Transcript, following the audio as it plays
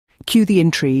Cue the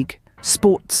intrigue,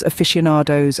 sports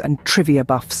aficionados and trivia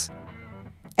buffs.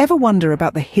 Ever wonder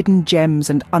about the hidden gems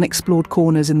and unexplored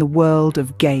corners in the world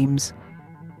of games?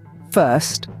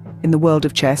 First, in the world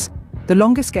of chess, the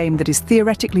longest game that is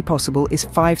theoretically possible is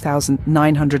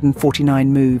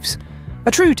 5,949 moves.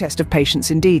 A true test of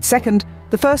patience indeed. Second,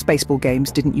 the first baseball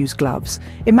games didn't use gloves.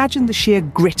 Imagine the sheer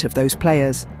grit of those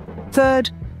players.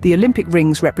 Third, the Olympic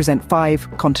rings represent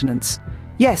 5 continents.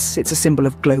 Yes, it's a symbol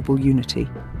of global unity.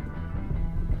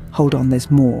 Hold on, there's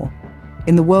more.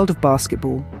 In the world of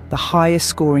basketball, the highest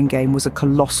scoring game was a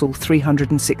colossal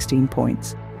 316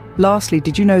 points. Lastly,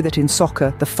 did you know that in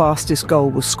soccer, the fastest goal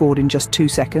was scored in just 2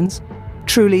 seconds?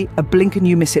 Truly, a blink and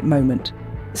you miss it moment.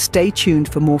 Stay tuned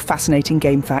for more fascinating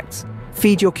game facts.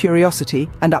 Feed your curiosity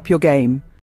and up your game.